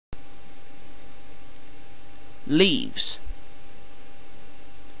leaves.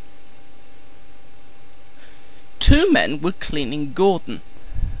 Two men were cleaning Gordon.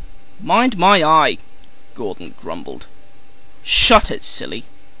 "Mind my eye," Gordon grumbled. "Shut it, silly.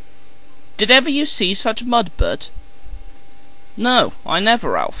 Did ever you see such mud, Bert?" "No, I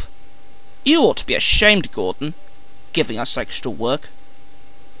never, Alf." "You ought to be ashamed, Gordon, giving us extra work."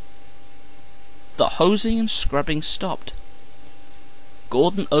 The hosing and scrubbing stopped.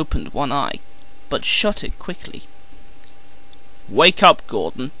 Gordon opened one eye, but shut it quickly. "Wake up,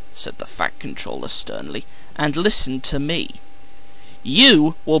 Gordon," said the Fat Controller sternly, "and listen to me.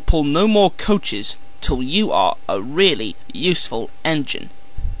 You will pull no more coaches till you are a really useful engine."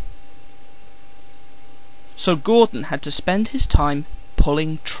 So Gordon had to spend his time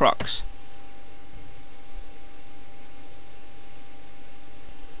pulling trucks.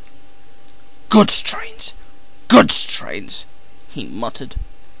 "Goods trains! Goods trains!" he muttered.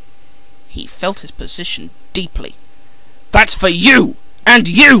 He felt his position deeply. "That's for you! And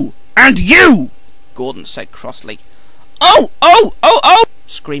you! And you!" Gordon said crossly. "Oh! Oh! Oh! Oh!"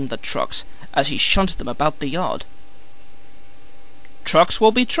 screamed the trucks as he shunted them about the yard. "Trucks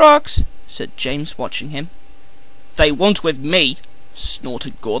will be trucks," said James, watching him. "They won't with me,"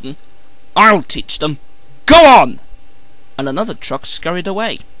 snorted Gordon. "I'll teach them. Go on!" And another truck scurried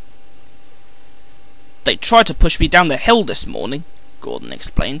away. "They tried to push me down the hill this morning," Gordon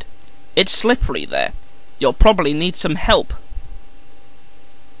explained. "It's slippery there. You'll probably need some help."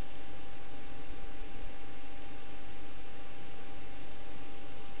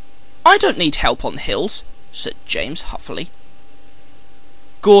 "I don't need help on hills," said James huffily.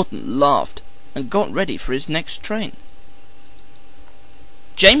 Gordon laughed and got ready for his next train.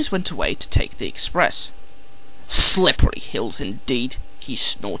 James went away to take the express. "Slippery hills indeed," he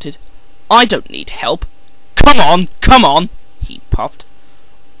snorted. "I don't need help. Come on, come on," he puffed.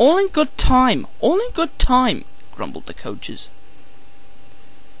 "All in good time, all in good time," grumbled the coaches.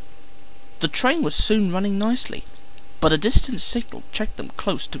 The train was soon running nicely, but a distant signal checked them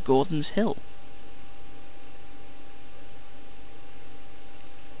close to Gordon's hill.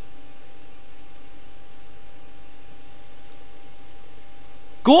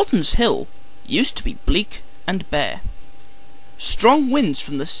 Gordon's hill used to be bleak and bare. Strong winds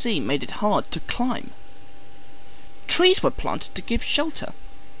from the sea made it hard to climb. Trees were planted to give shelter,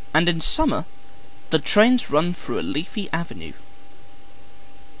 and in summer the trains run through a leafy avenue.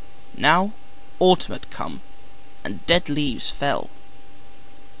 Now autumn had come, and dead leaves fell.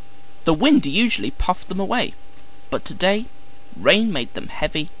 The wind usually puffed them away, but today rain made them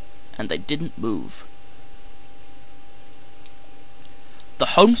heavy, and they didn't move.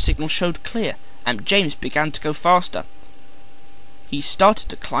 The home signal showed clear, and James began to go faster. He started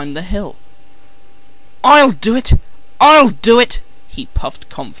to climb the hill. "I'll do it! I'll do it!" he puffed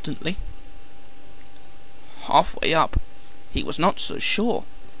confidently. Halfway up, he was not so sure.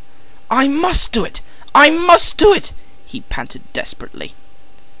 "I must do it! I must do it!" he panted desperately.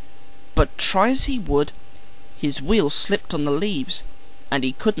 But try as he would, his wheels slipped on the leaves, and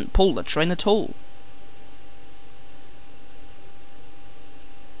he couldn't pull the train at all.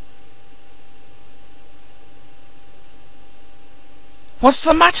 "What's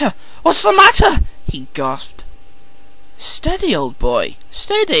the matter? What's the matter?" he gasped. "Steady, old boy,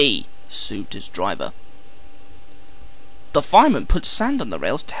 steady," soothed his driver. The fireman put sand on the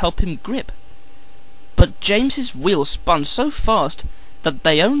rails to help him grip, but James's wheels spun so fast that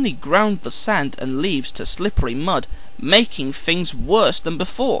they only ground the sand and leaves to slippery mud, making things worse than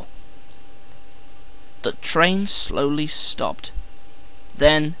before. The train slowly stopped.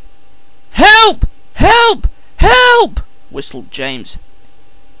 Then, "Help! Help! Help!" whistled James.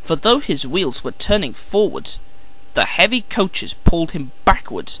 For though his wheels were turning forwards, the heavy coaches pulled him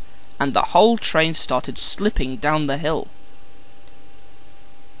backwards, and the whole train started slipping down the hill.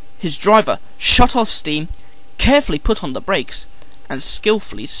 His driver shut off steam, carefully put on the brakes, and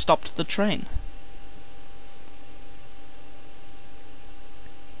skillfully stopped the train.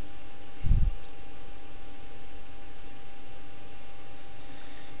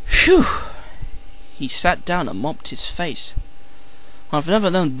 Phew! He sat down and mopped his face. "I've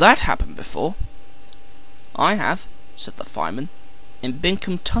never known that happen before." "I have," said the fireman, "in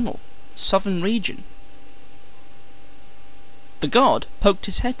Binkham Tunnel, Southern Region." The guard poked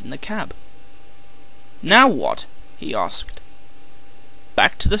his head in the cab. "Now what?" he asked.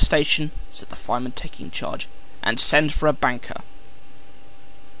 "Back to the station," said the fireman, taking charge, "and send for a banker."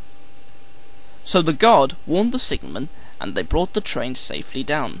 So the guard warned the signalman, and they brought the train safely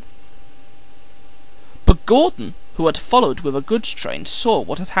down. But Gordon, who had followed with a goods train, saw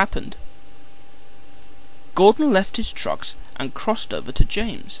what had happened. Gordon left his trucks and crossed over to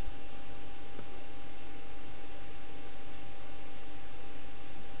James.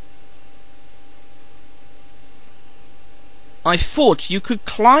 I thought you could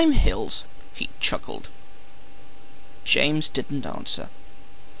climb hills, he chuckled. James didn't answer.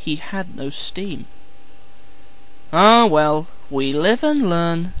 He had no steam. Ah, well, we live and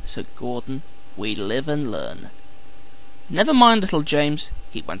learn, said Gordon. We live and learn. Never mind, little James,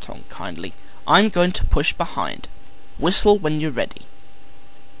 he went on kindly. I'm going to push behind. Whistle when you're ready.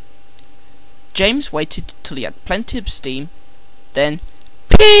 James waited till he had plenty of steam. Then,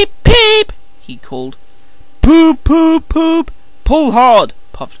 peep, peep, he called. Poop, poop, poop. Pull hard,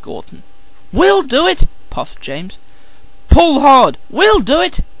 puffed Gordon. We'll do it, puffed James. Pull hard, we'll do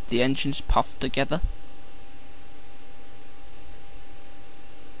it, the engines puffed together.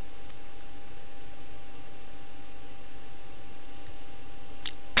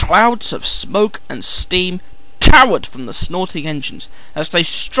 Clouds of smoke and steam towered from the snorting engines as they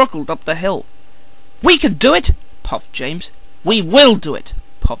struggled up the hill. We can do it, puffed James. We will do it,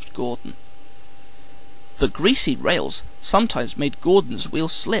 puffed Gordon. The greasy rails sometimes made Gordon's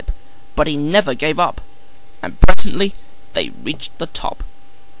wheels slip, but he never gave up, and presently they reached the top.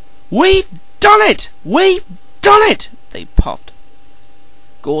 We've done it! We've done it! They puffed.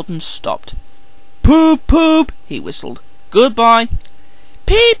 Gordon stopped. Poop, poop, he whistled. Goodbye.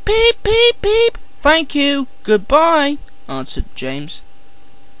 Peep, peep, peep, peep. Thank you. Goodbye, answered James.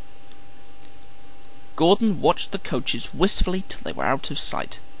 Gordon watched the coaches wistfully till they were out of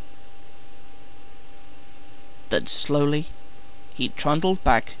sight. Then slowly he trundled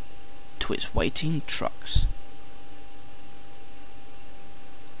back to his waiting trucks.